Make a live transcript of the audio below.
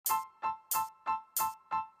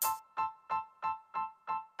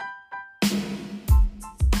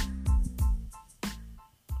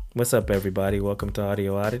What's up, everybody? Welcome to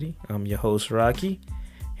Audio Oddity. I'm your host, Rocky,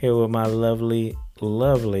 here with my lovely,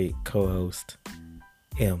 lovely co-host,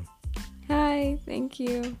 M. Hi, thank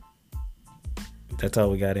you. That's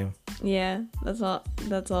all we got, M? Yeah, that's all I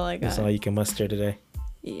got. That's all you can muster today?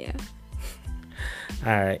 Yeah.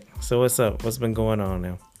 All right. So what's up? What's been going on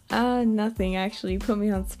now? Nothing, actually. You put me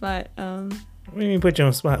on the spot. What do you mean put you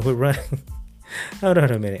on the spot? We're running. Hold on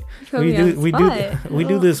a minute. We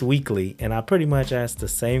do this weekly, and I pretty much ask the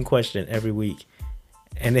same question every week,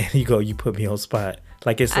 and then you put me on spot,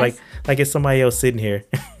 like it's somebody else sitting here.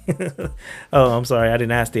 Oh, I'm sorry, I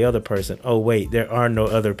didn't ask the other person. Oh wait, there are no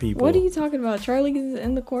other people. What are you talking about? Charlie is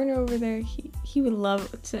in the corner over there. He would love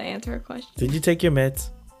to answer a question. Did you take your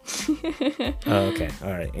meds? Oh, okay,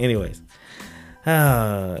 all right. Anyways,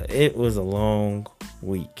 it was a long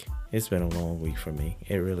week. It's been a long week for me.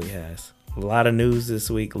 It really has. A lot of news this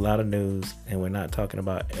week, and we're not talking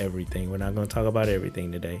about everything. We're not going to talk about everything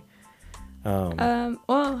today.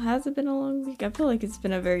 Well, has it been a long week? I feel like it's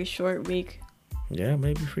been a very short week. Yeah,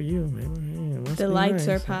 maybe for you. Maybe the lights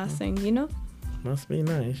are passing, you know? Must be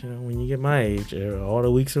nice, when you get my age, all the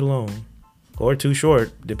weeks are long. Or too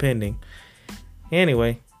short, depending.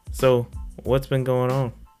 Anyway, so what's been going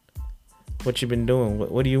on? What you been doing?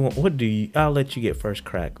 What do you want? I'll let you get first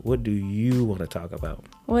crack. What do you want to talk about?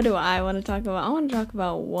 What do I want to talk about? I want to talk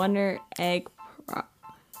about Wonder Egg.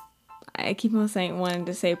 I keep on wanting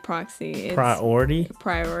to say proxy. It's Priority.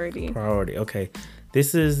 Okay,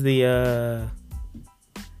 this is the anime.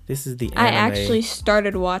 I actually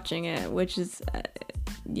started watching it, which is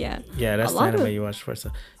yeah, that's the anime you watched first.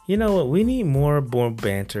 You know what? We need more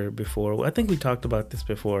banter before. I think we talked about this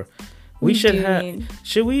before. We should have.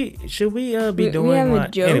 Should we be doing? We have a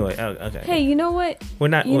joke. Anyway, okay. Hey, you know what? We're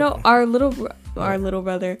not. Our little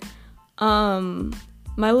brother.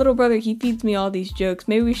 My little brother, he feeds me all these jokes.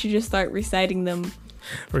 Maybe we should just start reciting them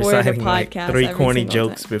for the podcast. Like 3 corny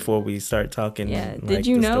jokes before we start talking. Yeah. Did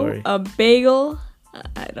you know story. A bagel?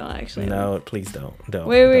 I don't actually know. No, please don't.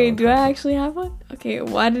 Wait. Do I actually have one? Okay.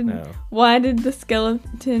 Why did the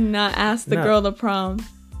skeleton not ask the girl to prom?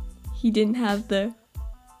 He didn't have the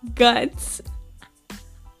guts.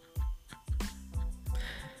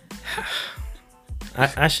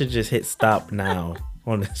 I should just hit stop now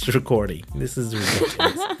on this recording. This is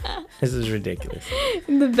ridiculous.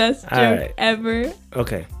 The best joke ever.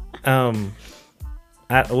 Okay.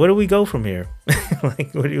 Where do we go from here?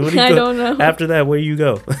 Like, where do you I go? don't know. After that, where do you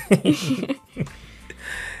go?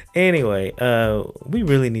 Anyway, we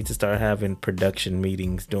really need to start having production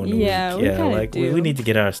meetings during the week. We need to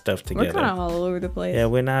get our stuff together. We're kind of all over the place. Yeah,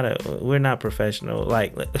 we're not professional.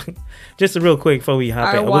 Like, just a real quick before we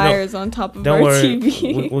hop in. Our wires on top of our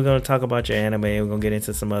TV. We're gonna talk about your anime. We're gonna get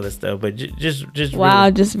into some other stuff, but just wow,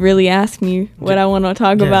 really, just really ask me what I want to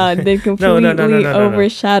talk about. Then completely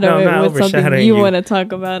overshadow it with something you want to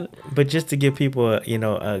talk about. But just to give people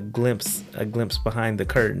a glimpse behind the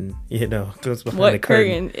curtain. Glimpse behind what the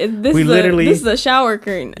curtain. This is a shower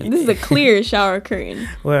curtain. This is a clear shower curtain.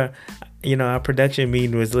 Where, our production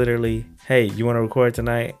meeting was literally, hey, you want to record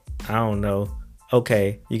tonight? I don't know.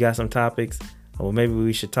 Okay, you got some topics? Well, maybe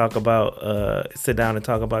we should talk about, sit down and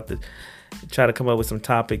talk about try to come up with some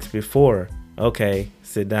topics before. Okay,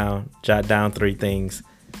 sit down, jot down 3 things.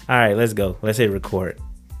 All right, let's go. Let's hit record.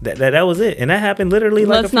 That was it, and that happened literally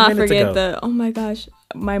like a few minutes ago. Let's not forget oh my gosh,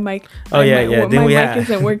 my mic. Oh yeah. My mic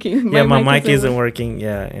isn't working. My mic isn't working.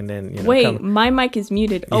 Yeah, and then wait, my mic is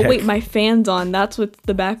muted. Oh wait, my fan's on. That's what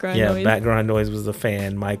the background noise. Yeah, background noise was the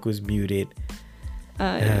fan. Mic was muted.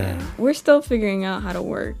 Yeah. We're still figuring out how to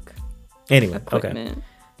work. Anyway, equipment. Okay.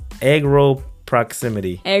 Egg roll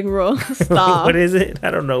proximity. Egg roll. Stop. What is it? I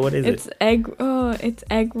don't know. What is it? It's egg. Oh, it's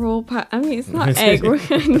egg roll. I mean, it's not egg roll.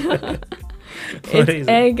 It's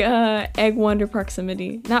egg wonder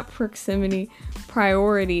proximity, not proximity,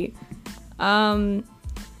 priority. So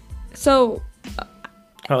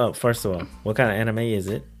hold up, first of all, what kind of anime is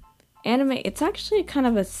it? It's actually kind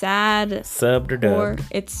of a sad subbed or dubbed.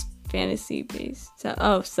 It's fantasy based.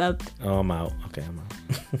 Subbed. Oh, I'm out. Okay, I'm out.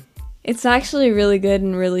 It's actually really good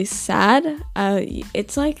and really sad.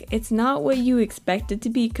 It's not what you expect it to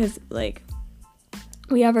be, because like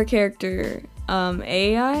we have our character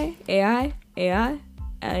AI.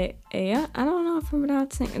 I don't know if I'm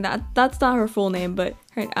pronouncing that. That's not her full name, but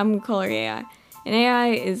I'm gonna call her AI. And AI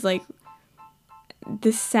is like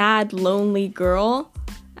this sad, lonely girl.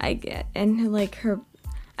 And like her,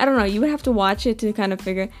 I don't know. You would have to watch it to kind of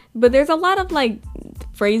figure. But there's a lot of like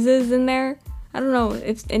phrases in there. I don't know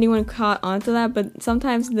if anyone caught onto that, but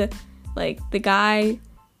sometimes the guy.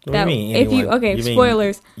 What do you mean?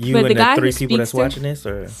 Spoilers. You but and the guy the 3 who people that's speaks watching this,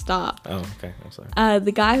 or stop. Oh, okay. I'm sorry.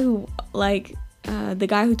 The guy who like the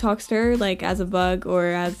guy who talks to her like as a bug or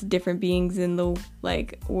as different beings in the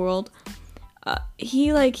like world,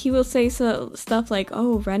 he will say stuff like,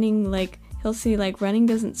 oh, running, like he'll say like running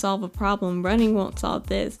doesn't solve a problem, running won't solve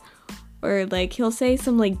this, or like he'll say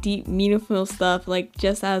some like deep meaningful stuff, like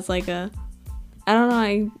just as like a, I don't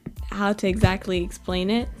know how to exactly explain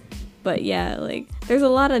it, but yeah, like there's a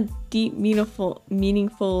lot of deep meaningful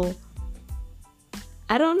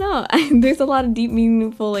I don't know. There's a lot of deep,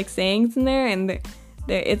 meaningful like sayings in there, and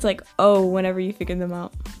it's like, oh, whenever you figure them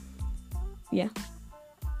out. Yeah.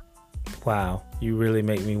 Wow, you really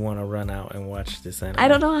make me want to run out and watch this anime. I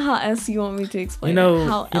don't know how else you want me to explain it.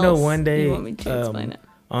 How one day you want me to explain it?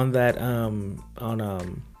 On that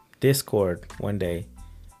on Discord one day,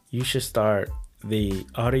 you should start the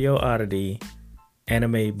Audio Oddity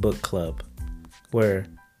Anime Book Club, where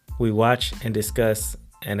we watch and discuss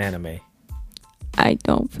an anime. I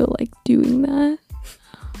don't feel like doing that.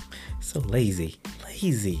 So lazy.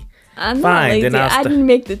 I'm not lazy. I didn't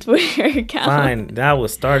make the Twitter account. Fine, I will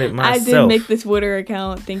start it myself. I didn't make the Twitter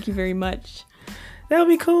account. Thank you very much. That would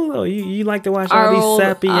be cool though. You like to watch all these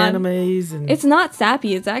sappy animes, and it's not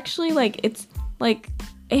sappy. It's actually like it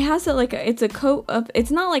has it's a coat of.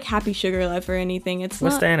 It's not like Happy Sugar Life or anything.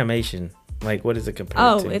 What's the animation? Like, what is it compared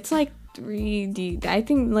to? Oh, it's like 3D. I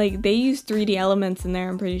think like they use 3D elements in there.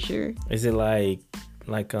 I'm pretty sure. Is it like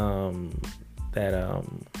that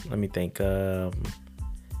let me think, the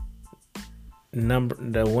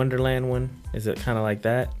Wonderland one? Is it kind of like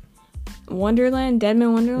that? Wonderland,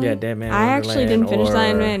 Deadman Wonderland. Yeah, Deadman. I actually didn't finish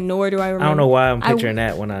that anime, nor do I remember. I don't know why I'm picturing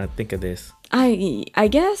that when I think of this. I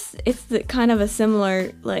guess it's kind of a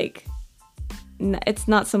similar like. It's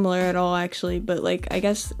not similar at all actually, but like I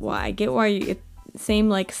guess I get why it's same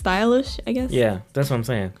like stylish, I guess. Yeah, that's what I'm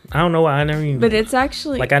saying. I don't know why I never even. But it's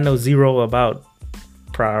actually like I know zero about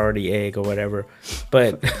Priority Egg or whatever,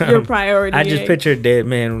 but your Priority I just Egg. pictured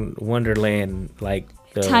Deadman Wonderland like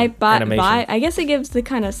the type animation. vibe. I guess it gives the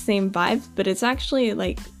kind of same vibes, but it's actually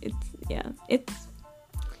like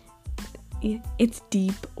it's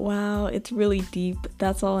deep. Wow, it's really deep.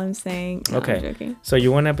 That's all I'm saying. No, okay, I'm joking. So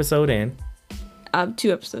you're one episode in.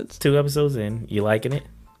 2 episodes. 2 episodes in. You liking it?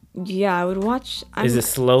 Yeah, I would watch. Is it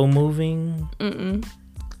slow moving?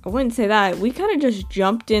 I wouldn't say that. We kind of just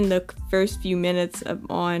jumped in the first few minutes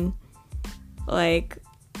on like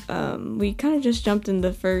we kind of just jumped in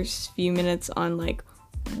the first few minutes on like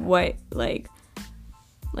what like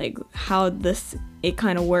how it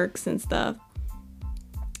kind of works and stuff.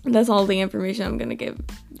 That's all the information I'm gonna give,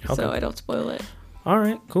 so I don't spoil it. All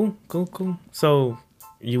right, cool. So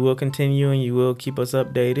you will continue and you will keep us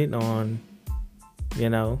updated on,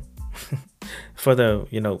 for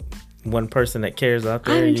the one person that cares out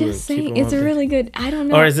there. I'm just saying, it's a really good. I don't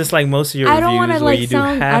know. Or is this like most of your reviews where you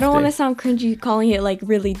sound? I don't want to sound cringy calling it like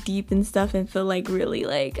really deep and stuff and feel like really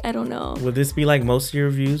like I don't know. Will this be like most of your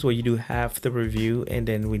reviews where you do half the review and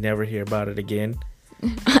then we never hear about it again?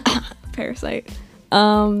 Parasite.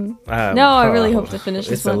 No, I really hope to finish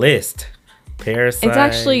this one. It's a list. Parasite.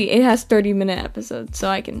 It has 30-minute episodes, so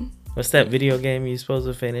I can. What's that video game you supposed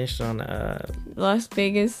to finish on? Las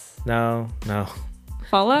Vegas. No.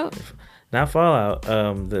 Fallout. Not Fallout.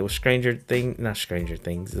 The Stranger Things. Not Stranger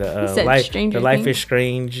Things. The Life is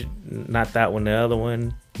Strange. Not that one. The other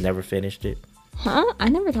one. Never finished it. Huh? I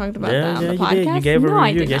never talked about that on the podcast. Did. You gave a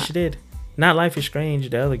review. Yes, you did. Not Life is Strange.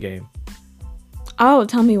 The other game. Oh,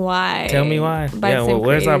 tell me why. Tell me why.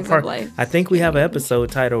 Where's our part? I think we have an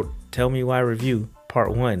episode titled "Tell Me Why Review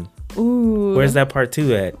Part 1." Ooh. Where's that part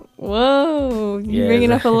 2 at? Whoa, you're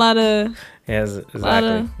bringing up a lot of. Yes,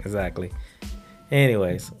 exactly.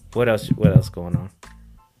 Anyways, what else going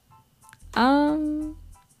on?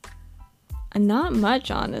 Not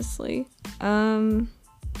much, honestly. I'm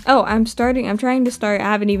trying to start. I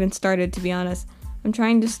haven't even started, to be honest. I'm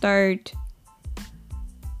trying to start.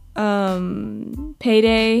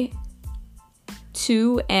 Payday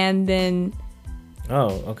 2 and then. Oh,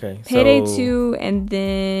 okay. Payday 2 and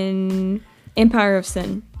then Empire of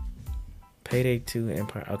Sin. Payday 2,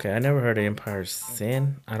 Empire. Okay, I never heard of Empire of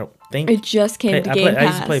Sin. I don't think it just came to Game Pass. I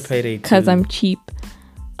used to play Payday 2 because I'm cheap.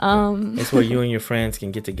 It's where you and your friends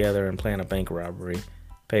can get together and plan a bank robbery.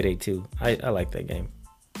 Payday 2. I like that game.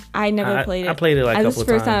 I never played it. I played it like a couple of times. This is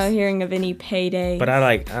the first time I'm hearing of any Payday. But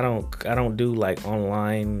I don't do like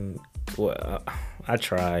online. Well, I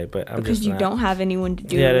try, but I'm because just you don't have anyone to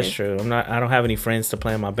do it. Yeah, that's true. I don't have any friends to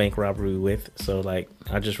plan my bank robbery with, so like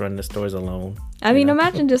I just run the stores alone. I mean,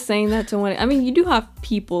 imagine just saying that to one. I mean, you do have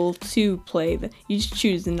people to play. You just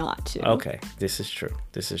choose not to. Okay, this is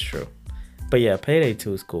true. But yeah, Payday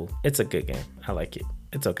 2 is cool. It's a good game. I like it.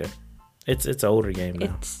 It's okay. It's an older game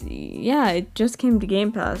now. It just came to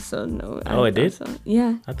Game Pass, so no. Oh, it did? So.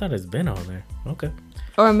 Yeah. I thought it's been on there. Okay.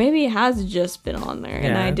 Or maybe it has just been on there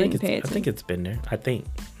and I didn't pay attention. I think it's been there.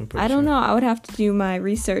 I don't know. I would have to do my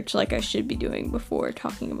research like I should be doing before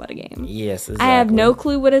talking about a game. Yes, exactly. I have no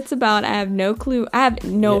clue what it's about. I have no clue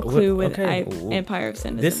what Empire of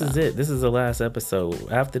Sin is about. This is it. This is the last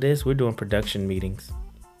episode. After this, we're doing production meetings.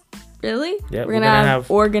 Really? Yeah, we're gonna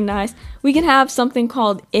have organized. We can have something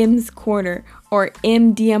called M's Corner or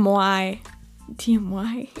MDMY.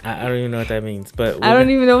 DMY. I don't even know what that means, but I don't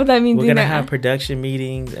even know what that means. We're gonna have production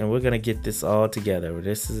meetings, and we're gonna get this all together.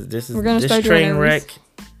 This train wreck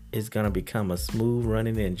is gonna become a smooth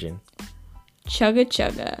running engine. Chugga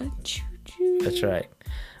chugga. Choo choo. That's right.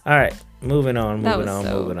 All right, moving on.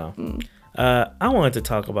 I wanted to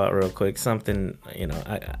talk about real quick something.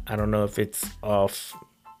 I don't know if it's off.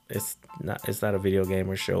 It's not a video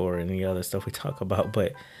game or show or any other stuff we talk about,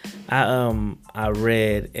 but I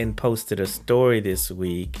read and posted a story this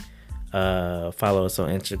week. Follow us on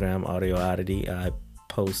Instagram, Audio Oddity. I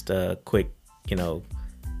post quick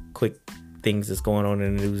things that's going on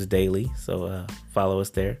in the news daily. So follow us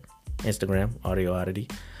there, Instagram, Audio Oddity.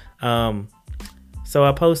 So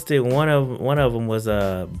I posted one of them was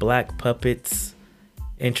black puppets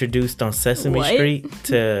introduced on Sesame Street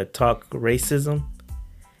to talk racism.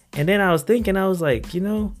 And then I was thinking, I was like,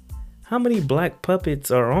 how many black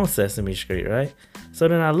puppets are on Sesame Street, right? So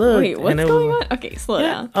then I looked. Wait, what's going on? Okay, slow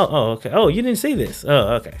down. Oh, okay. Oh, you didn't see this.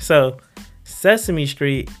 Oh, okay. So Sesame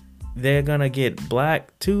Street, they're going to get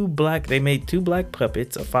they made two black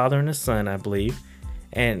puppets, a father and a son, I believe.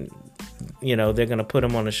 And, they're going to put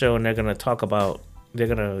them on the show and they're going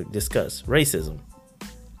to discuss racism,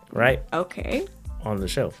 right? Okay. On the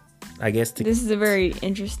show. I guess. This is a very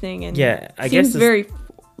interesting and I guess very...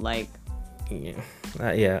 I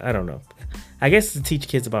don't know. I guess to teach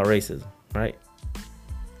kids about racism, right?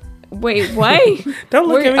 Wait, what? Don't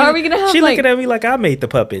look at me. Are we gonna have She looking at me like I made the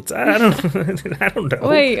puppets. I don't know.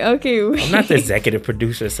 Wait, okay. Wait. I'm not the executive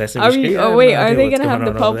producer of Sesame Street. Are they gonna have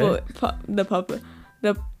the puppets?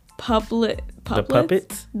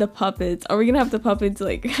 The puppets. Are we gonna have the puppets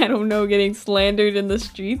getting slandered in the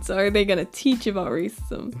streets? Or are they gonna teach about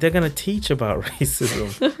racism? They're gonna teach about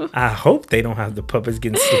racism. I hope they don't have the puppets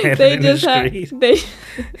getting slandered in the streets. They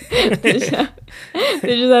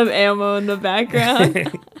just have ammo in the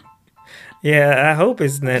background. Yeah, I hope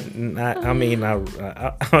it's not. I'm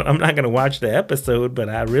not gonna watch the episode, but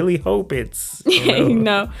I really hope it's.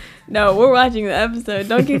 No, we're watching the episode.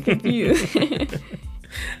 Don't get confused.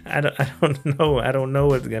 I don't know. I don't know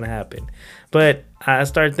what's gonna happen, but I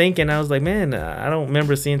started thinking. I was like, man, I don't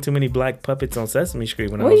remember seeing too many black puppets on Sesame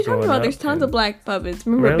Street when I was growing up. What are you talking about? There's tons of black puppets.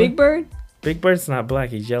 Remember really? Big Bird? Big Bird's not black.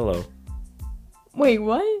 He's yellow. Wait,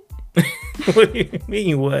 what? What do you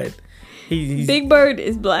mean? What? Big Bird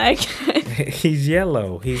is black. He's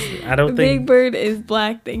yellow. Big Bird is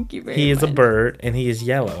black. Thank you very much. He is a bird and he is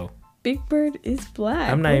yellow. Big Bird is black.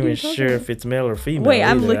 I'm not even sure if it's male or female. Wait,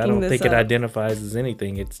 I'm looking this up. I don't think it identifies as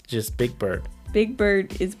anything. It's just Big Bird. Big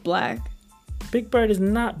Bird is black. Big Bird is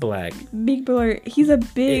not black. Big Bird, he's a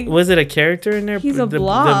big... Was it a character in there? He's a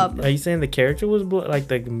blob. Are you saying the character was like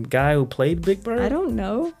the guy who played Big Bird? I don't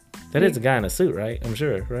know. That is a guy in a suit, right? I'm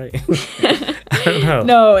sure, right? I don't know.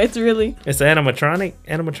 No, it's really... It's animatronic?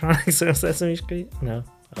 Animatronics on Sesame Street? No?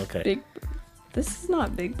 Okay. This is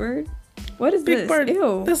not Big Bird. What is Big this? Bird.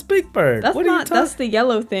 Ew. That's Big Bird. That's the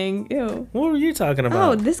yellow thing. Ew. What were you talking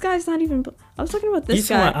about? Oh, this guy's not even... I was talking about this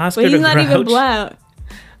guy. Oscar but he's the not Grouch? even black.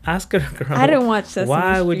 Oscar the Grouch. I didn't watch Sesame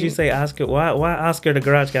Why Street. would you say Oscar? Why Oscar the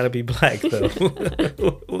Grouch got to be black, though?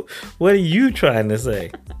 What are you trying to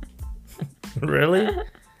say? Really?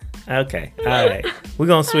 Okay. All right. We're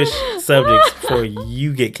going to switch subjects before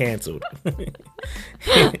you get canceled.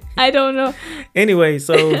 I don't know. Anyway,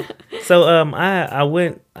 so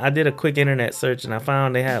I did a quick internet search and I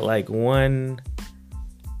found they had like one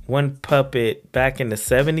puppet back in the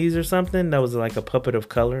 70s or something that was like a puppet of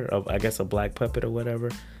color, of I guess a black puppet or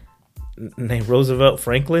whatever, named Roosevelt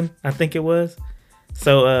Franklin, I think it was.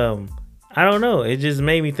 So I don't know. It just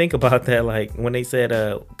made me think about that, like when they said,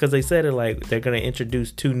 because they said it like they're gonna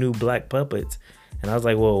introduce 2 new black puppets, and I was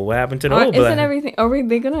like, well, what happened to the old black? Isn't everything? Are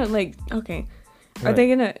they gonna like? Okay, are they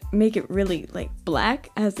gonna make it really like black,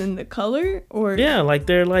 as in the color, or? Yeah, like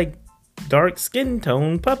they're like dark skin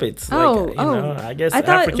tone puppets. I guess I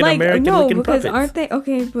thought African American looking puppets. Aren't they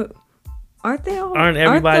okay? But aren't they all? Aren't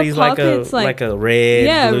everybody's like a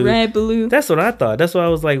red? Blue? Red, blue. That's what I thought. That's why I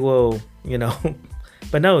was like, well,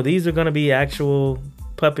 But no, these are going to be actual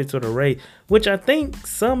puppets with a race, which I think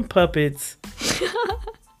some puppets...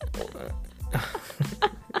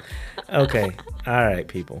 Okay. All right,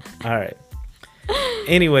 people. All right.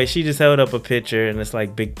 Anyway, she just held up a picture, and it's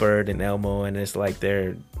like Big Bird and Elmo, and it's like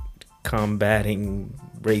they're combating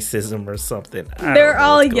racism or something. They're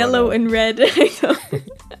all yellow and red.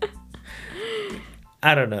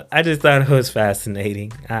 I don't know. I just thought it was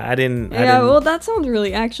fascinating. I didn't. Well, that sounds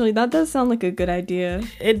that does sound like a good idea.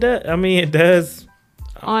 It does. I mean, it does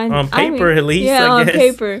on paper, at least. Yeah, I guess. On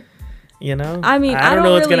paper. You know, I mean, I don't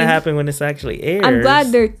know what's gonna happen when this actually airs. I'm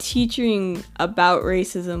glad they're teaching about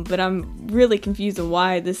racism, but I'm really confused on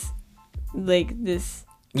why this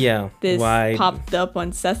why popped up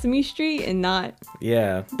on Sesame Street and not.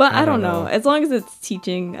 Yeah, but I don't know. As long as it's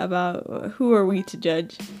teaching about, who are we to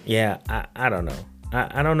judge? Yeah, I don't know.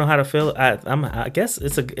 I don't know how to feel. I guess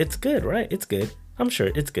it's good, right? It's good. I'm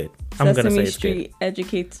sure it's good. I'm gonna say it's Sesame Street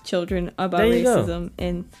educates children about racism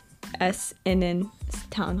in SNN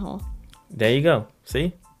Town Hall. There you go.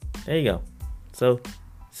 See? There you go. So,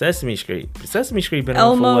 Sesame Street been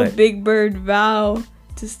on for what? Elmo, Big Bird vow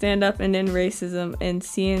to stand up and end racism in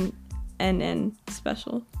CNN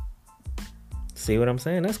special. See what I'm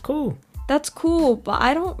saying? That's cool. That's cool, but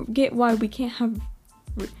I don't get why we can't have...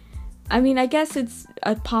 I mean, I guess it's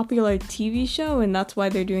a popular TV show, and that's why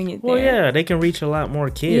they're doing it there. Well, yeah, they can reach a lot more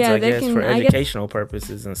kids, I guess, for educational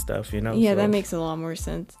purposes and stuff, you know? Yeah, so that makes a lot more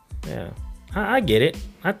sense. Yeah. I get it.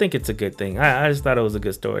 I think it's a good thing. I just thought it was a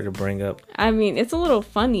good story to bring up. I mean, it's a little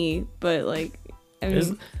funny, but like, I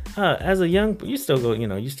mean, as a young, you still go,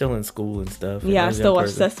 you still in school and stuff. Yeah, I still watch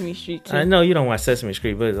Sesame Street too. I know you don't watch Sesame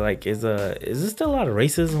Street, but like, is there still a lot of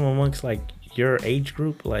racism amongst like your age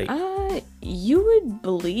group? Like, you would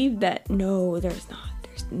believe that? No, there's not.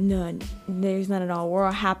 There's none. There's none at all. We're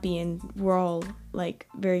all happy and we're all like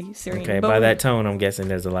very serene. Okay, by that tone, I'm guessing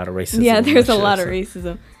there's a lot of racism. Yeah, there's a lot of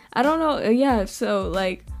racism. I don't know. Yeah, so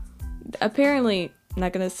like, apparently, I'm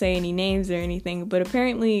not gonna say any names or anything, but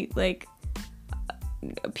apparently, like,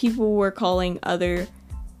 people were calling other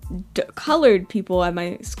colored people at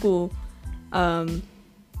my school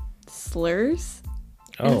slurs.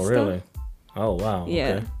 Oh, really? Oh, wow.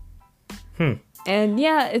 Yeah. Okay. And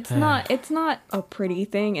yeah, it's not a pretty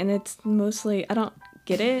thing, and it's mostly, I don't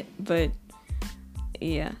get it, but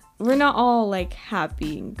yeah. We're not all like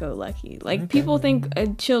happy and go lucky. Like, people think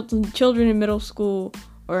children in middle school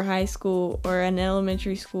or high school or in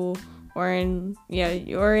elementary school or in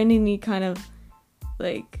any kind of,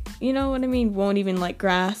 like, you know what I mean, won't even like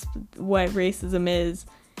grasp what racism is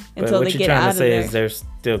until they get out of there. What you're trying to say is they're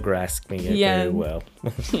still grasping it very well.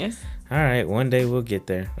 Yes. All right, one day we'll get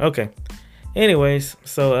there. Okay. Anyways,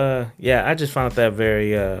 so I just found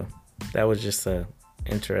that that was just a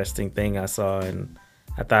interesting thing I saw, and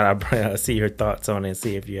I thought I'd see your thoughts on it and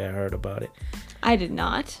see if you had heard about it. I did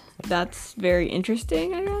not. That's very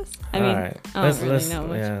interesting, I guess. I mean, right. I don't really know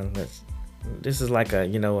much. Yeah, this is like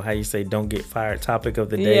a, how you say, don't get fired topic of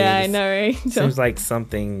the day. Yeah, I know, right? Seems like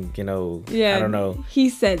something, I don't know. He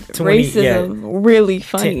said racism really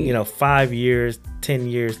funny. 5 years, 10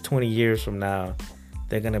 years, 20 years from now,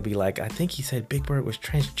 they're going to be like, I think he said Big Bird was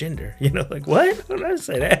transgender. Like, what? I don't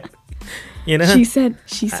say that. She said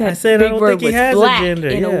I said Big Bird was black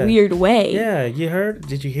in a weird way. Yeah,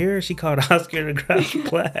 did you hear her? She called Oscar the Grouch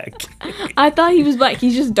black. I thought he was black.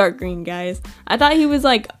 He's just dark green, guys. I thought he was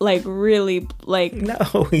like really like. No,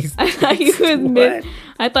 I thought he was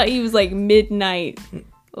I thought he was like midnight,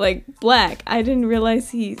 like black. I didn't realize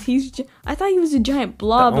I thought he was a giant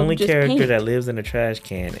blob. The only of just character paint. that lives in a trash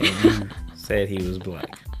can, and you said he was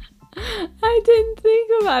black. I didn't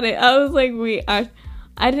think about it. I was like, wait, I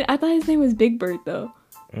thought his name was Big Bird though.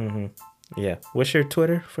 Mm-hmm. Yeah. What's your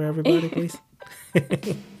Twitter for everybody, please?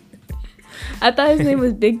 I thought his name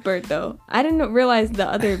was Big Bird though. I didn't realize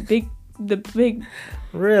the big.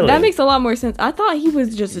 Really? That makes a lot more sense. I thought he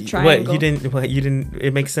was just a triangle. What you didn't?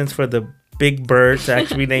 It makes sense for the Big Bird to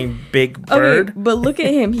actually be named Big Bird. Okay, but look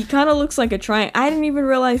at him. He kind of looks like a triangle. I didn't even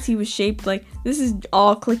realize he was shaped like. This is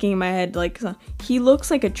all clicking in my head. Like, he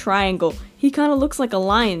looks like a triangle. He kind of looks like a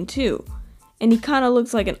lion too. And he kind of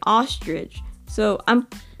looks like an ostrich. So I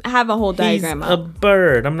have a whole diagram. He's a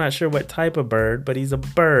bird. I'm not sure what type of bird, but he's a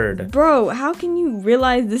bird. Bro, how can you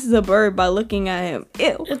realize this is a bird by looking at him?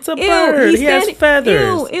 Ew. It's a bird. He has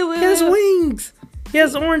feathers. Ew. He has wings. He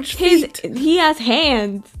has orange feet. He has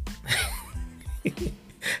hands.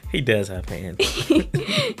 He does have hands.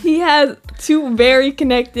 He has two very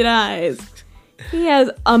connected eyes. He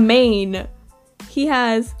has a mane. He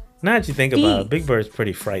has... Now that you think about it, Big Bird's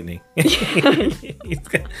pretty frightening. He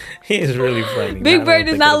is really frightening. Big Bird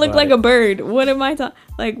does not look like a bird. What am I talking?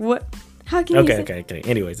 Like, what? How can you say? Okay.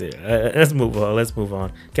 Anyways, let's move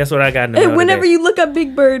on. Guess what I got in the mail whenever today? you look up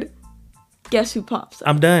Big Bird, Guess who pops up?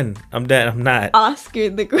 I'm done. I'm not. Oscar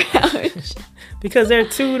the Grouch. Because they're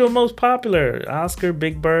two of the most popular. Oscar,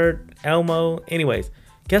 Big Bird, Elmo. Anyways,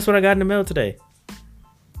 guess what I got in the mail today?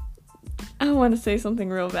 I want to say something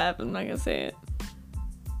real bad, but I'm not going to say it.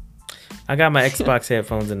 I got my Xbox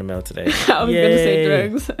headphones in the mail today. I was going to say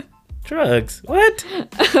drugs. Drugs? What?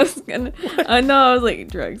 I was like,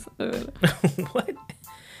 drugs. What?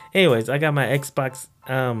 Anyways, I got my Xbox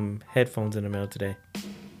headphones in the mail today.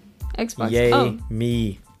 Xbox. Yay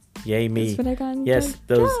me. Yay me. That's what I got. Yes,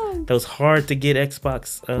 those hard to get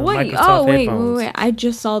Xbox Microsoft headphones. Wait. I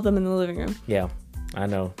just saw them in the living room. Yeah, I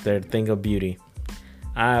know. They're a thing of beauty.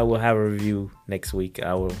 I will have a review next week. It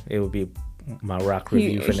will be my rock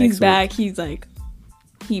review for next week. He's back. He's like,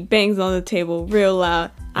 he bangs on the table real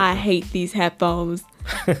loud. I hate these headphones.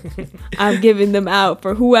 I'm giving them out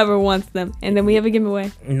for whoever wants them. And then we have a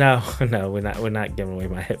giveaway. No, we're not giving away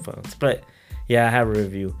my headphones. But yeah, I have a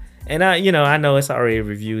review. And I know it's already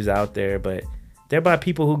reviews out there, but they're by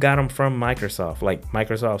people who got them from Microsoft. Like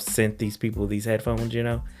Microsoft sent these people these headphones,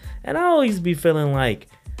 And I always be feeling like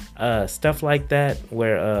stuff like that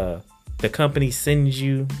where the company sends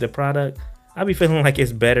you the product. I be feeling like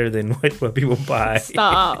it's better than what people buy.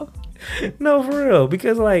 Stop. No, for real.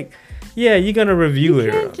 Because yeah, you're gonna review it.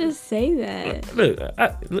 You can't just say that.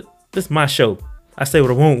 Look, this is my show. I say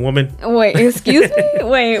what I want, woman. Wait, excuse me?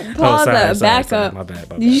 Wait, pause that. Back up. My bad.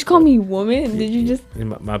 Did you just call me woman? Did you just...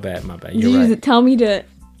 My bad. Did you tell me to...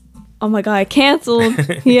 Oh my God, canceled.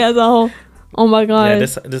 He has a whole... Oh my God. Yeah,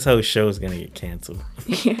 this whole show is gonna get canceled.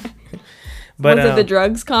 Yeah. But, was it the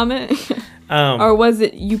drugs comment? Or was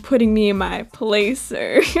it you putting me in my place?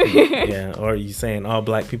 Or yeah, or you saying all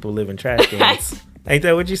black people live in trash cans. Ain't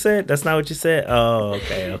that what you said? That's not what you said? Oh,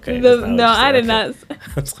 okay. No, I did not.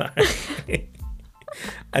 I'm sorry.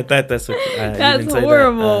 I thought that's what you that's didn't say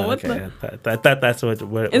horrible. that. What okay. I thought that's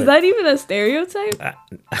what is that even a stereotype?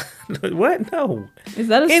 What? No. Is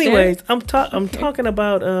that a Anyways, I'm talking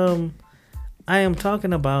about I am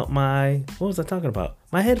talking about what was I talking about?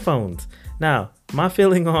 My headphones. Now, my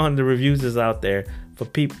feeling on the reviews is out there for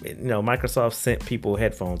people, Microsoft sent people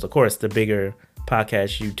headphones. Of course, the bigger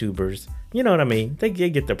podcast YouTubers, you know what I mean? They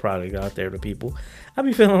get the product out there to people. I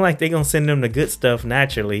be feeling like they going to send them the good stuff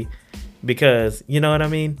naturally because, you know what I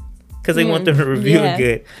mean? Because they want them to review it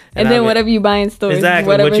good. And then whatever you buy in stores, exactly,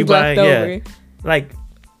 whatever what you buy, left over. Yeah. Like,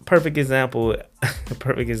 perfect example.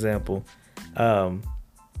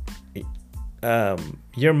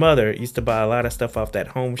 Your mother used to buy a lot of stuff off that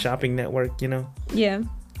home shopping network, Yeah.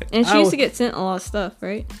 And she used to get sent a lot of stuff,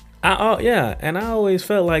 right? Yeah, and I always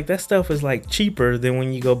felt like that stuff is like cheaper than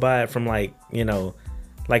when you go buy it from like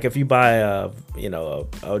if you buy a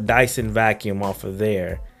Dyson vacuum off of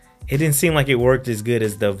there, it didn't seem like it worked as good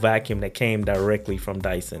as the vacuum that came directly from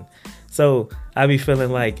Dyson. So I be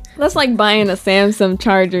feeling like that's like buying a Samsung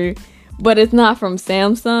charger, but it's not from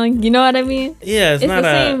Samsung. You know what I mean? Yeah, it's not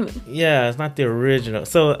the same. Yeah, it's not the original.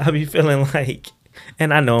 So I be feeling like,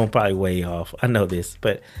 and I know I'm probably way off. I know this,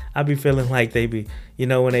 but I be feeling like they be,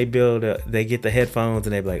 when they they get the headphones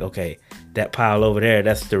and they be like, okay, that pile over there,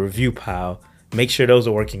 that's the review pile. Make sure those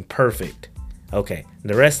are working perfect. Okay,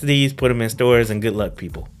 the rest of these, put them in stores and good luck,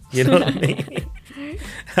 people. You know what I mean?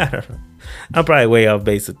 I don't know. I'm probably way off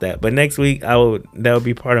base with that. But next week, that would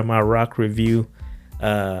be part of my rock review.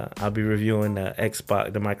 I'll be reviewing the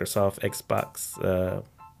Microsoft Xbox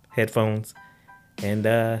headphones. And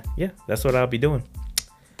yeah, that's what I'll be doing.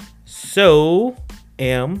 So,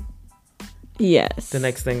 yes. The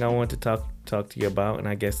next thing I want to talk to you about, and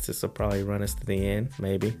I guess this will probably run us to the end,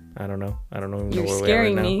 maybe. I don't know. You're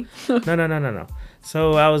scaring me. No.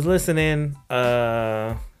 So I was listening.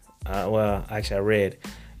 Well, actually, I read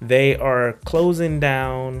they are closing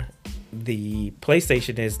down. The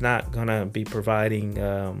PlayStation is not gonna be providing.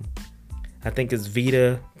 I think it's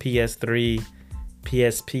Vita, PS3,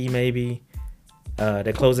 PSP, maybe.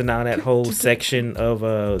 They're closing down that whole section of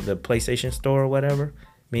the PlayStation Store or whatever.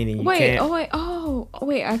 Meaning you can't.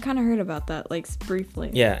 Wait! I kind of heard about that, like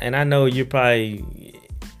briefly. Yeah, and I know you probably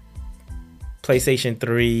PlayStation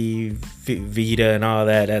 3, Vita, and all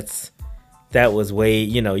that. That was way.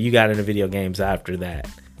 You got into video games after that.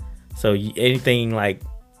 So anything like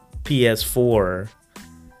PS4,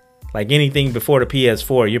 like anything before the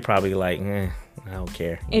PS4, you're probably like, I don't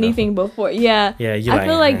care. Anything before, yeah. Yeah, I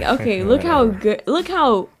feel like okay. Look how good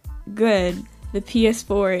the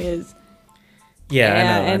PS4 is.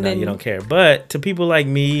 Yeah, I know. You don't care, but to people like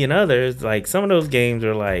me and others, like some of those games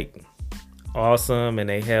are like awesome, and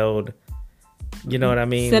they held, you know what I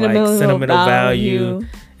mean, sentimental value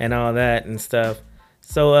and all that and stuff.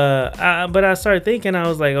 So, but I started thinking, I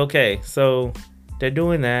was like, okay, so they're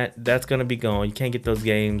doing that. That's gonna be gone. You can't get those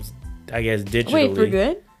games I guess digitally. Wait, for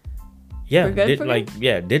good? Yeah, for good, for like good?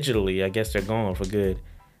 yeah, digitally. I guess they're gone for good.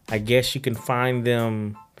 I guess you can find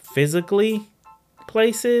them physically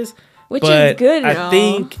places, Which but is good. I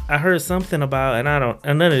think I heard something about, and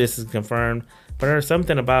none of this is confirmed, but I heard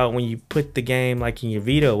something about when you put the game like in your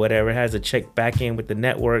Vita or whatever, it has to check back in with the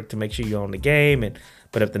network to make sure you own the game,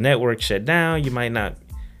 but if the network shut down, you might not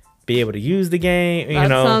be able to use the game. That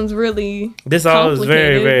sounds really this all is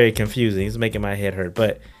very, very confusing. It's making my head hurt,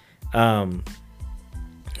 but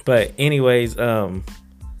anyways, I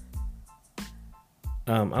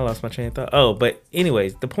lost my train of thought. Oh, but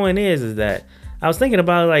anyways, the point is that I was thinking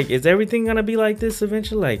about, like, is everything gonna be like this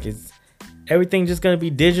eventually? Like, is everything just gonna be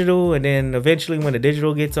digital, and then eventually when the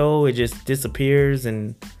digital gets old, it just disappears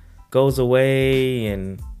and goes away,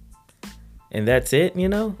 and that's it? You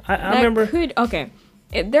know, I remember.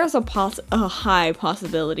 There's a high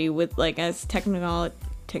possibility with, like, as technology.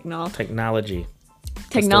 That's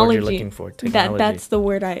the word you're looking for. Technology. That's the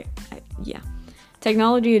word yeah.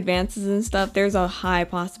 Technology advances and stuff. There's a high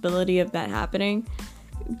possibility of that happening,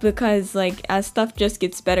 because, like, as stuff just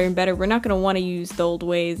gets better and better, we're not gonna want to use the old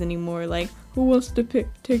ways anymore. Like, who wants to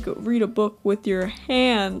read a book with your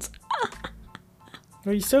hands?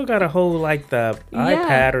 Well, you still gotta hold, like, the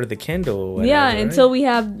iPad or the Kindle or whatever, yeah, right? until we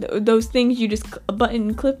have those things you just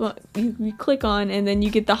you click on, and then you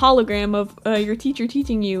get the hologram of your teacher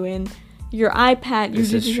teaching you, and your iPad.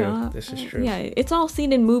 This is true. This is true. Yeah, it's all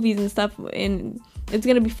seen in movies and stuff, and it's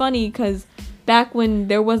gonna be funny because back when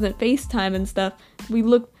there wasn't FaceTime and stuff, we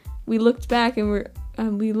looked back and we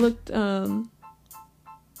looked back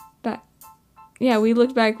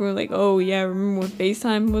and we're like, oh yeah, remember when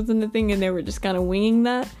FaceTime wasn't a thing, and they were just kind of winging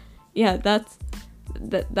that. Yeah, that's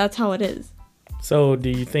how it is. So do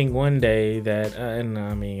you think one day that, and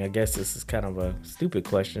I mean, I guess this is kind of a stupid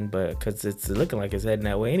question, but because it's looking like it's heading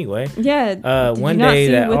that way anyway. Yeah. One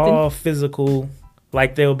day that all physical,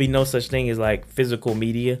 like, there will be no such thing as, like, physical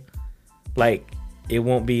media. Like, it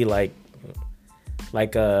won't be like I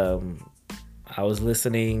was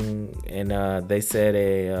listening, and they said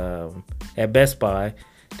at Best Buy,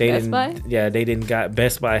 Best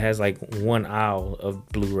Buy has, like, one aisle of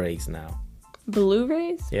Blu-rays now.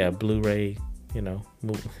 Blu-rays? Yeah, Blu-ray. You know,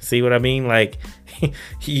 see what I mean? Like,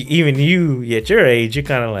 even you at your age, you're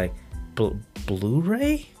kind of like,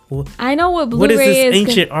 Blu-ray? I know what Blu-ray is. What is this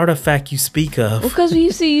ancient artifact you speak of? Because we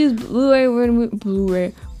used to use Blu-ray when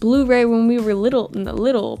we were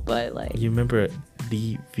little, but, like, you remember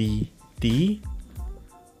DVD?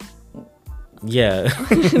 Yeah,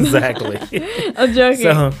 exactly. I'm joking.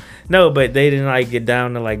 So no, but they didn't, like, get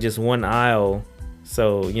down to, like, just one aisle.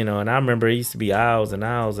 So, you know, and I remember it used to be aisles and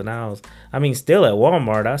aisles and aisles. I mean, still at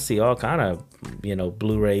Walmart, I see all kind of, you know,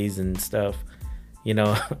 Blu-rays and stuff. You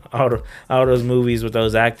know, all those movies with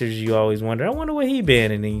those actors, you always wonder, I wonder where he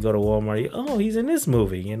been. And then you go to Walmart, he's in this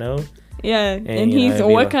movie, you know? Yeah, and he's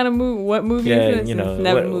kind of movie? What movie is this? You know, it's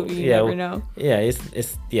never movie. You never know. Yeah, it's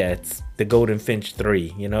the Golden Finch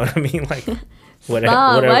 3. You know what I mean? Like,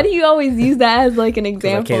 whatever. Why do you always use that as, like, an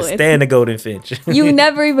example? I can't stand the Golden Finch. You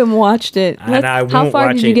never even watched it. How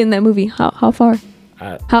far did you get in that movie? How far?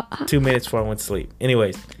 2 minutes before I went to sleep.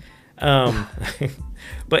 Anyways,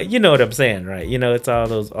 but you know what I'm saying, right? You know, it's all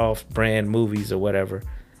those off-brand movies or whatever.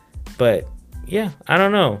 But yeah, I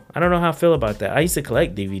don't know how I feel about that. I used to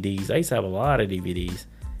collect DVDs. I used to have a lot of DVDs,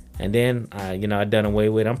 and then I done away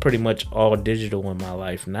with it. I'm pretty much all digital in my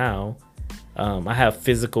life now. I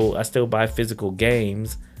still buy physical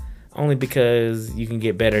games only because you can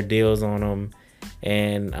get better deals on them,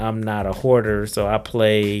 and I'm not a hoarder, so I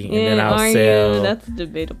play and then I'll sell. You? That's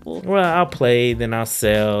debatable. Well, I'll play, then I'll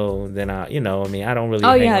sell, then I don't really.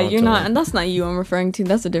 Oh yeah, you're not, and that's not you I'm referring to.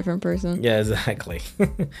 That's a different person. Yeah, exactly.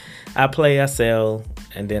 I play, I sell,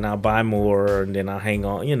 and then I'll buy more, and then I'll hang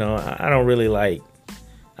on. You know, I don't really like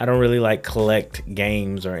collect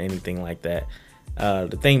games or anything like that.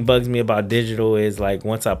 The thing bugs me about digital is, like,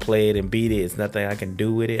 once I play it and beat it, it's nothing I can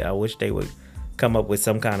do with it. I wish they would come up with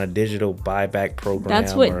some kind of digital buyback program.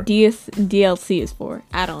 That's what DLC is for,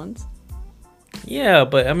 add-ons. Yeah,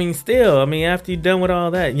 but I mean, after you're done with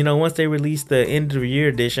all that, once they release the end of year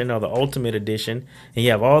edition or the ultimate edition, and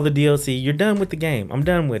you have all the DLC, you're done with the game. I'm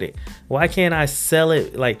done with it. Why can't I sell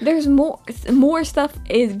it? Like, there's more stuff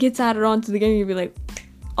gets added on to the game. You'd be like,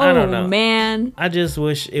 I don't know, man. I just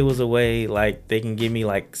wish it was a way, like, they can give me,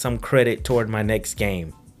 like, some credit toward my next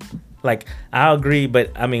game. Like, I'll agree, but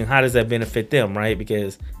I mean, how does that benefit them, right?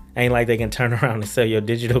 Because ain't like they can turn around and sell your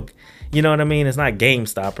digital, you know what I mean? It's not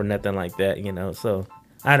GameStop or nothing like that, So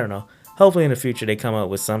I don't know. Hopefully in the future they come up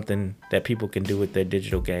with something that people can do with their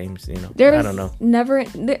digital games, I don't know. Never,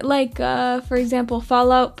 like, for example,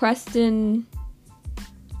 Fallout Preston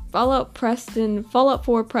Fallout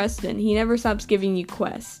 4 Preston, he never stops giving you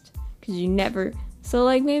quests. Because you never... So,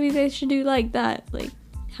 like, maybe they should do like that. Like,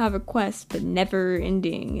 have a quest, but never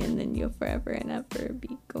ending. And then you'll forever and ever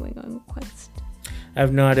be going on quest. I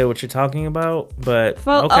have no idea what you're talking about, but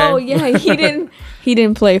okay. Oh, yeah, he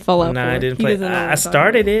didn't play Fallout 4. No, I didn't play. I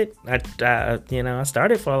started it. I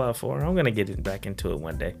started Fallout 4. I'm going to get back into it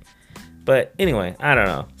one day. But anyway, I don't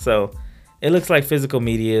know. So, it looks like physical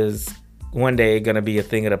media is one day going to be a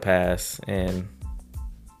thing of the past. And,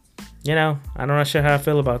 I'm not sure how I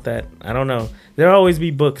feel about that. I don't know. There'll always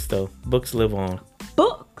be books, though. Books live on.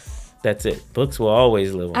 Books? That's it. Books will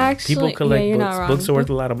always live on. Actually, people collect you're books. Not wrong. Books are worth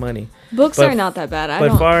a lot of money. Books are not that bad.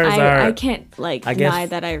 I can't deny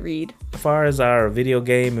that I read. As far as our video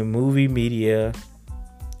game and movie media,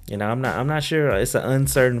 I'm not sure. It's an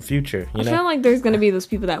uncertain future. I feel like there's gonna be those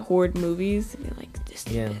people that hoard movies. And like, this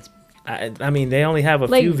is the best. I mean, they only have a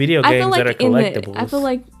few video games that are collectibles. I feel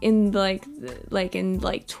like in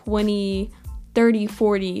 20, 30,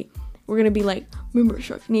 40, we're gonna be like, remember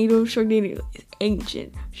Sharknado? Sharknado is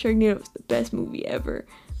ancient. Sharknado is the best movie ever.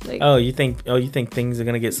 Like, you think things are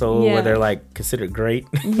gonna get sold where they're like considered great?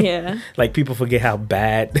 Yeah. Like people forget how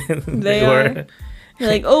bad they were.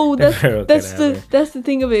 Like, oh, that's the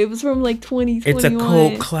thing of it. It was from like 2021. It's a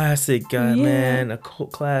cult classic, man. A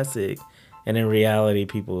cult classic. And in reality,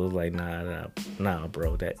 people was like, nah,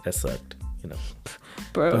 bro, that sucked,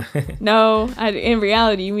 Bro, no. In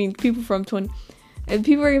reality, you mean people from 20... And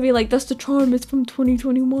people are going to be like, that's the charm. It's from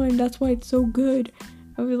 2021. That's why it's so good.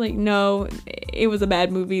 I'll be like, no, it was a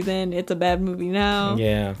bad movie then. It's a bad movie now.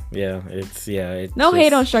 Yeah. No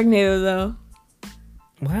hate on Sharknado, though.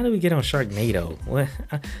 Well, how did we get on Sharknado? What?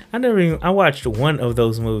 I watched one of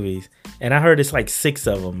those movies, and I heard it's like 6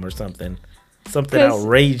 of them or something. Something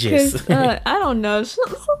outrageous. I don't know.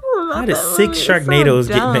 How did 6 Sharknadoes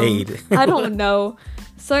get made? I don't know.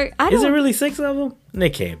 So is it really 6 of them?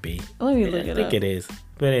 It can't be. Let me look it up. I think it is.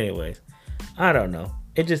 But anyways, I don't know.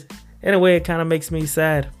 It just, in a way, it kind of makes me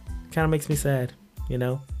sad. Not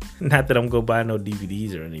that I'm going to buy no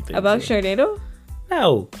DVDs or anything. About Sharknado?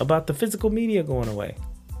 No, about the physical media going away.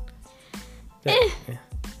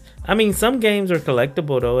 I mean, some games are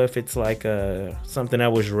collectible, though, if it's like something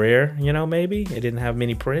that was rare, maybe. It didn't have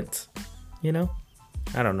many prints, I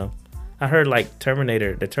don't know. I heard, like,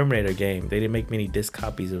 the Terminator game, they didn't make many disc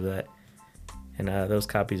copies of that. And those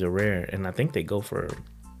copies are rare. And I think they go for,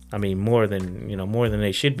 more than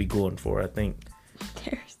they should be going for, I think.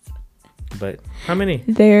 But how many?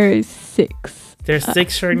 There's 6. There's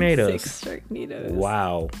 6 Sharknadoes. 6 Sharknadoes.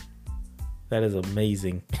 Wow. That is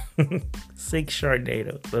amazing. 6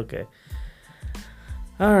 Sharknadoes. Okay.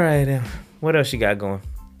 All right. What else you got going?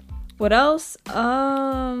 What else?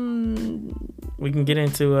 We can get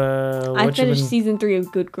into I finished season 3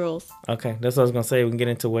 of Good Girls. Okay, that's what I was gonna say. We can get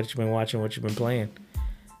into what you've been watching, what you've been playing.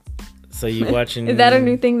 So you watching? Is that a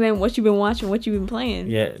new thing then? What you've been watching, what you've been playing?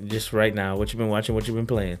 Yeah, just right now. What you've been watching, what you've been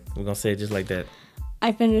playing. We're gonna say it just like that.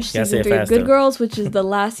 I finished season 3 of Good Girls, which is the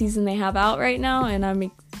last season they have out right now, and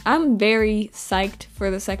I'm very psyched for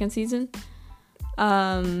the second season.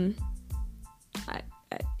 I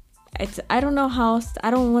don't know how I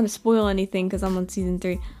don't want to spoil anything because I'm on season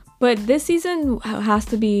 3, but this season has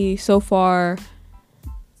to be so far.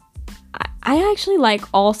 I actually like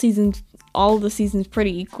all the seasons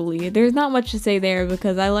pretty equally. There's not much to say there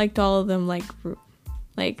because I liked all of them. Like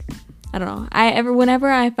I don't know. Whenever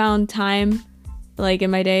I found time, like in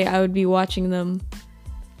my day, I would be watching them.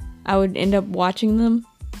 I would end up watching them.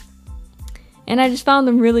 And I just found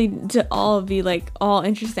them really to all be like all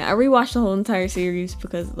interesting. I rewatched the whole entire series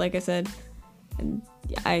because, like I said,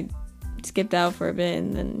 I skipped out for a bit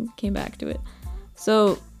and then came back to it.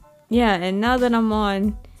 So, yeah, and now that I'm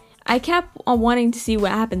on, I kept on wanting to see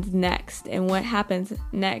what happens next and what happens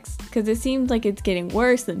next because it seems like it's getting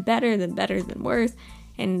worse and better than better than worse.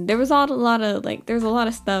 And there was a lot of stuff that, there was a lot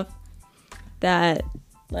of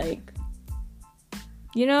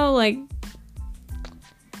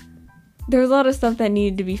stuff that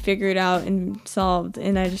needed to be figured out and solved,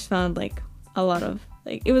 and I just found it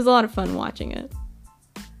was a lot of fun watching it.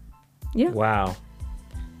 Yeah. Wow.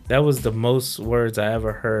 That was the most words I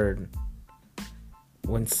ever heard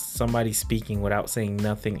when somebody's speaking without saying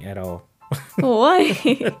nothing at all. What?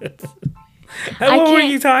 What were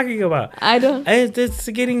you talking about? I don't. It's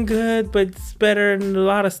getting good, but it's better, and a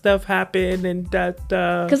lot of stuff happened, and that.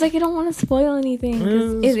 Because I don't want to spoil anything.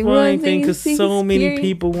 Because so many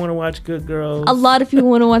people want to watch Good Girls. A lot of people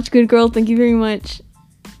want to watch Good Girls. Thank you very much.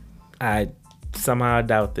 I somehow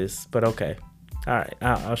doubt this, but okay. All right,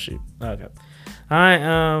 I'll shoot. Okay. All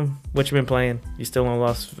right. What you been playing? You still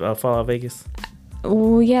on Fallout Vegas?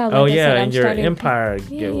 Oh yeah. Like Oh I yeah, said, I'm and your starting Empire.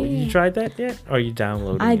 Yeah, yeah, You yeah. tried that yet, or you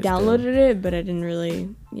downloaded? I it still? downloaded it, but I didn't really.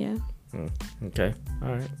 Yeah. Okay.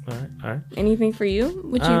 All right. Anything for you?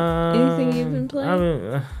 Anything you've been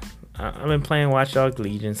playing? I've been playing Watch Dogs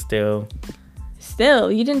Legion still.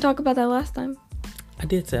 Still, you didn't talk about that last time. I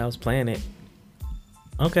did say I was playing it.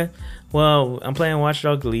 Okay. Well, I'm playing Watch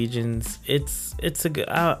Dogs Legions. It's a good.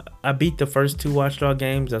 I beat the first 2 Watch Dog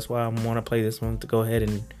games. That's why I want to play this one to go ahead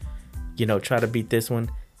and try to beat this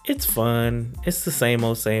one. It's fun. It's the same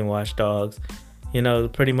Watch Dogs.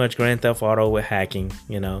 Pretty much Grand Theft Auto with hacking.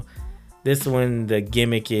 This one, the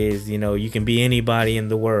gimmick is, you can be anybody in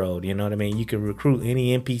the world. You know what I mean? You can recruit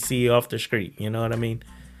any NPC off the street. You know what I mean?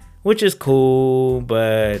 Which is cool,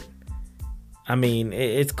 but I mean,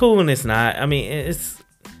 it's cool and it's not. I mean,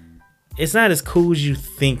 it's not as cool as you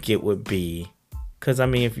think it would be. Because, I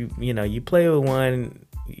mean, if you play with one,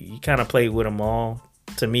 you kind of play with them all,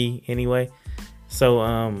 to me anyway. So,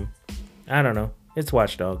 I don't know. It's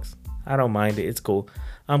Watch Dogs. I don't mind it. It's cool.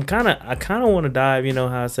 I kind of want to dive,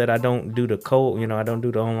 how I said I don't do the I don't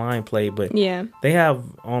do the online play, but yeah, they have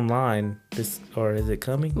online or is it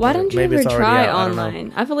coming? Why don't you ever try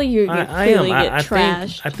online? I feel like you get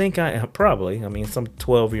trashed. I think probably. I mean, some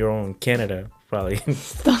 12-year-old in Canada probably.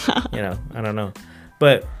 I don't know,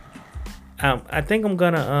 but I think I'm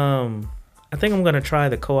gonna try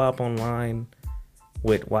the co-op online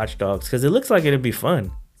with Watch Dogs because it looks like it'd be fun.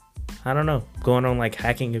 I don't know, going on like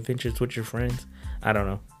hacking adventures with your friends. I don't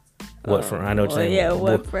know what friend. I know what you're saying. Yeah,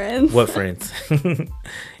 what friends? What friends?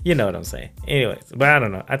 You know what I'm saying. Anyways, but I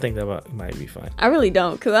don't know. I think that might be fun. I really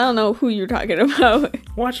don't, because I don't know who you're talking about.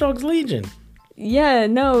 Watch Dogs Legion. Yeah,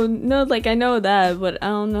 no, like I know that, but I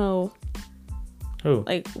don't know. Who?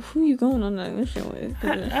 Like, who you going on that mission with?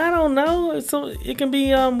 I don't know. So it can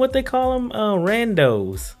be what they call them,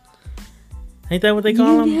 randos. Ain't that what they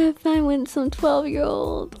call them? You have fun with some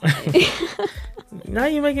 12-year-old. Now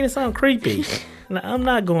you're making it sound creepy. I'm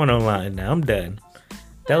not going online now. I'm done.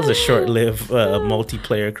 That was a short-lived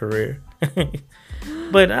multiplayer career.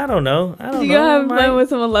 But I don't know. You have fun with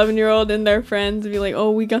some 11-year-old and their friends and be like,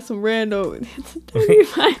 oh, we got some rando.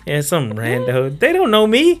 Yeah, some rando. They don't know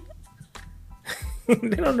me.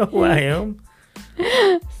 They don't know who I am.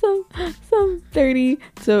 Some 30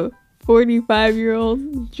 to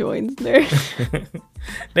 45-year-old joins there.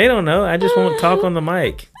 They don't know. I just won't talk on the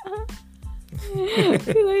mic.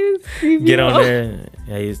 Get on there.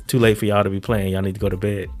 Hey, it's too late for y'all to be playing. Y'all need to go to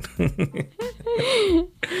bed.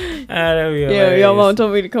 Y'all mom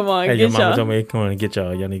told me to come on. Hey, your mama told me to come on and get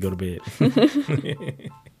y'all. Y'all need to go to bed.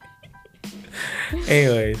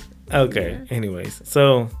 Anyways, okay. Yeah. Anyways,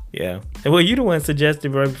 so yeah. Well, you the one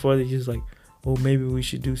suggested right before that. You was like, "Oh, maybe we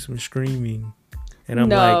should do some screaming." And I'm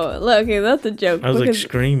like, okay, that's a joke. I was like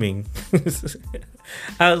screaming.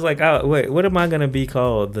 I was like, wait, what am I gonna be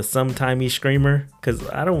called? The sometimey screamer? Because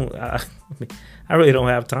I really don't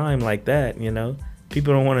have time like that.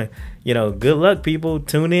 People don't want to. Good luck, people.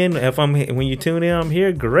 Tune in. When you tune in, I'm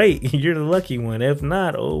here. Great, you're the lucky one. If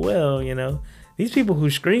not, oh well. These people who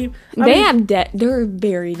scream, they're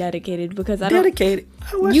very dedicated because I watched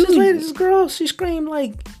this girl. She screamed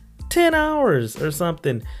like 10 hours or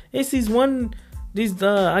something. It's these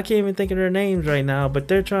I can't even think of their names right now, but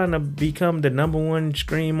they're trying to become the #1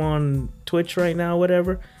 scream on Twitch right now,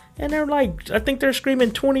 whatever. And they're like, I think they're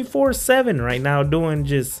screaming 24/7 right now, doing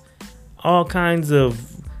just all kinds of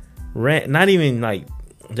not even like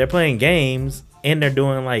they're playing games, and they're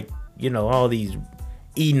doing like all these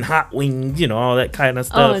eating hot wings, all that kind of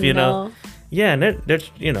stuff. Yeah, and they're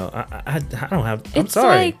I don't have. I'm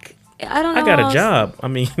sorry. Like, I don't know. I got a job. I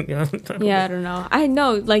mean, I don't know. I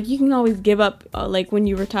know, like you can always give up, like when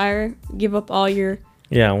you retire, give up all your.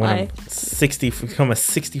 Yeah, when I'm 60, become a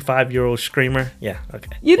 65-year-old screamer. Yeah,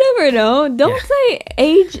 okay. You never know. Don't say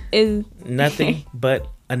age is nothing but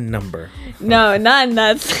a number. No, not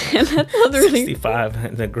that's really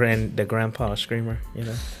 65. The grandpa screamer.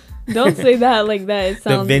 Don't say that like that. It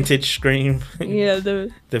sounds the vintage scream. Yeah,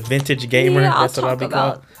 the vintage gamer. Yeah, that's what I'll be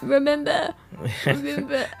called. Remember.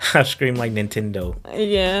 I scream like Nintendo.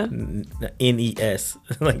 Yeah. NES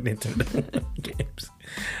like Nintendo games.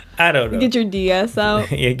 I don't know. Get your DS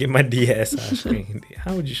out. Yeah, get my DS out. Scream.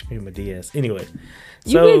 How would you scream a DS? Anyway,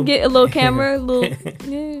 you could get a little camera,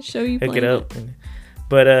 show you. Hook it up.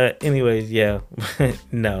 But anyways, yeah.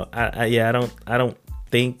 No, I don't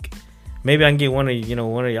think. Maybe I can get one of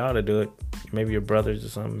y'all to do it. Maybe your brothers or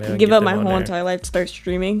something. Maybe give up my whole entire life to start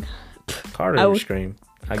streaming. Carter would stream.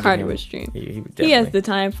 Carter would stream. He has the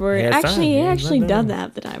time for it. He actually does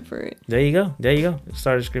have the time for it. There you go.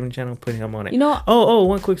 Start a streaming channel, put him on it. Oh,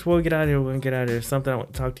 one quick before we get out of here. Something I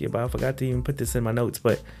want to talk to you about. I forgot to even put this in my notes,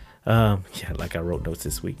 but Yeah, like I wrote notes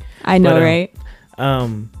this week. I know, right?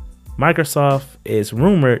 Microsoft is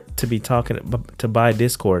rumored to be talking to buy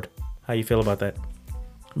Discord. How you feel about that?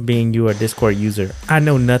 Being you a Discord user, I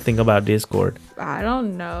know nothing about Discord. I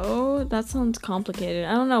don't know. That sounds complicated.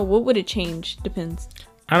 I don't know. What would it change? Depends.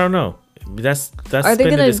 I don't know. That's Are they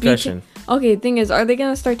been the gonna discussion. Okay, the thing is, are they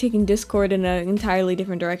gonna start taking Discord in an entirely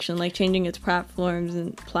different direction, like changing its platforms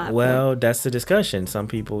and platform? Well, that's the discussion. Some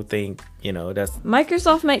people think, that's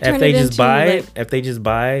Microsoft might turn if they it just into buy like, it. If they just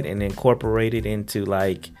buy it and incorporate it into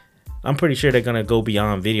like, I'm pretty sure they're gonna go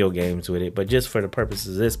beyond video games with it. But just for the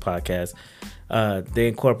purposes of this podcast, they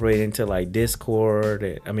incorporate it into like Discord.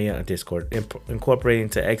 Incorporate it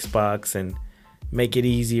into Xbox and make it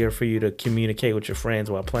easier for you to communicate with your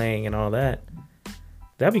friends while playing and all that.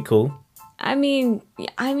 That'd be cool. I mean,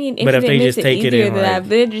 But if they just take it in, but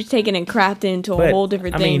they're just taking and craft it into a whole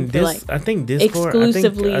different thing. I think Discord.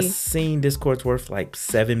 Exclusively, I've seen Discord's worth like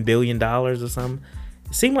 $7 billion or something.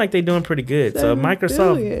 It seemed like they're doing pretty good. So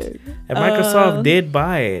Microsoft did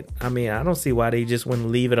buy it. I mean, I don't see why they just wouldn't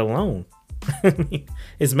leave it alone.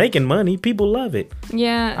 It's making money. People love it.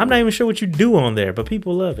 Yeah. I'm not even sure what you do on there, but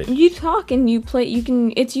people love it. You talk and you play.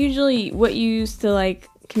 It's usually what you use to like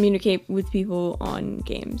communicate with people on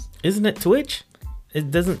games. Isn't it Twitch?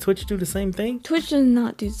 Doesn't Twitch do the same thing? Twitch does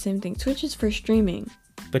not do the same thing. Twitch is for streaming.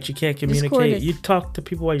 But you can't communicate. You talk to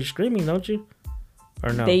people while you're streaming, don't you?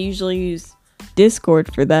 Or no? They usually use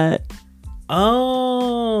Discord for that.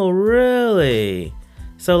 Oh, really?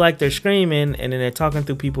 So like they're screaming and then they're talking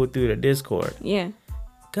through people through the Discord. Yeah.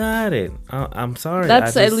 Got it. I'm sorry.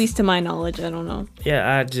 That's at least to my knowledge. I don't know.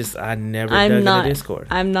 Yeah, I never dug into Discord.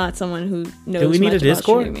 I'm not someone who knows. Do we need much a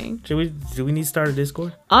Discord? About streaming. Do we need to start a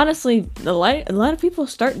Discord? Honestly, a lot of people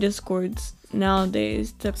start Discords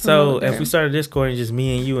nowadays. So if we start a Discord and just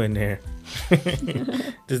me and you in there,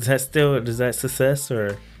 does that success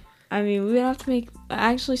or? I mean, we would have to make.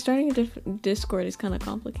 Actually, starting a Discord is kind of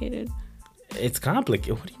complicated. It's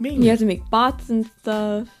complicated. What do you mean? You have to make bots and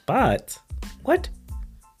stuff. Bots? What?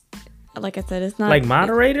 Like I said, it's not like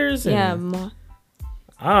moderators. Yeah.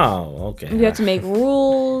 Oh, okay. You have to make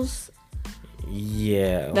rules.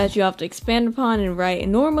 Yeah. That you have to expand upon and write.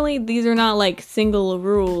 And normally these are not like single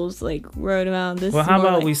rules like wrote about this. Well, how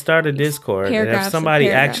about like we start a Discord and if somebody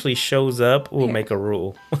actually shows up, we'll make a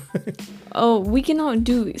rule. Oh, we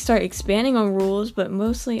can start expanding on rules, but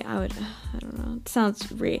mostly I don't know. It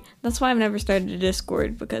sounds weird. That's why I've never started a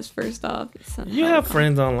Discord because first off, you have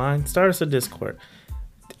friends online. Start us a Discord.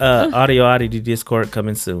 Audio Oddity Discord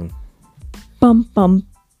coming soon. Bum bum.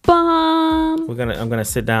 I'm gonna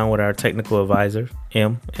sit down with our technical advisor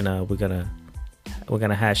M, and we're gonna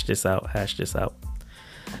hash this out.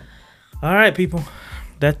 All right, people,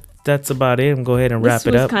 that's about it. I'm gonna go ahead and wrap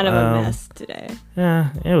it up. This was kind of a mess today. Yeah,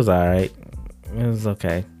 it was all right. It was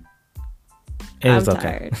okay. I'm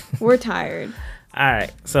tired. We're tired. All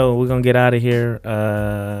right, so we're gonna get out of here.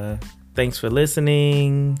 Thanks for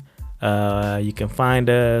listening. You can find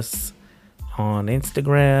us on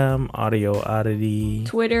Instagram, Audio Oddity.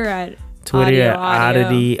 Twitter at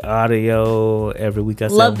Oddity Audio. Every week I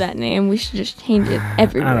love that name. We should just change it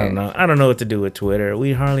everywhere. I don't know what to do with Twitter.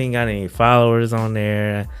 We hardly ain't got any followers on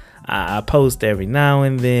there. I post every now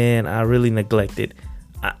and then. I really neglect it.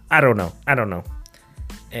 I don't know. I don't know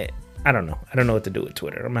what to do with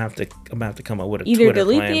Twitter. I'm gonna have to come up with a either Twitter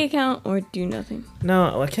delete plan. the account or do nothing.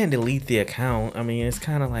 No, I can't delete the account. I mean, it's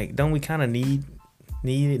kind of like, don't we kind of need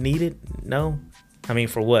it? No, I mean,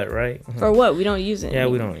 for what, right? For what? We don't use it. Yeah,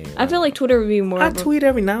 we don't use it. I feel like Twitter would be more. I tweet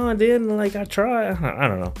every now and then. Like I try. I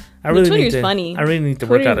don't know. Twitter's funny. I really need to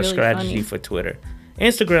work out a strategy for Twitter.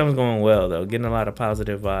 Instagram is going well though. Getting a lot of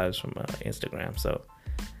positive vibes from Instagram, so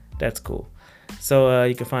that's cool. So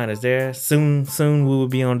you can find us there. Soon we will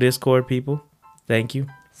be on Discord, people. Thank you.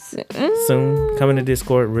 Soon. Coming to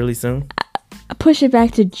Discord really soon. Push it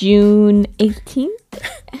back to June 18th.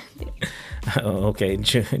 Oh, okay.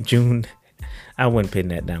 June. I wouldn't pin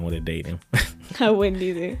that down with a date. I wouldn't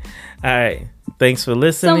either. All right. Thanks for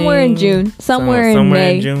listening. Somewhere in June. Somewhere in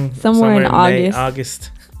May. In June. Somewhere in August.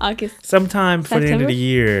 Sometime for September? the end of the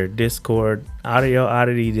year. Discord. Audio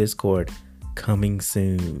Oddity Discord. Coming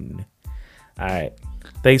soon. All right.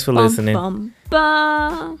 Thanks for listening.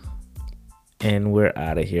 Bum. And we're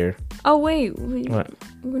out of here. Oh, wait. What?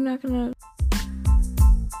 We're not going to...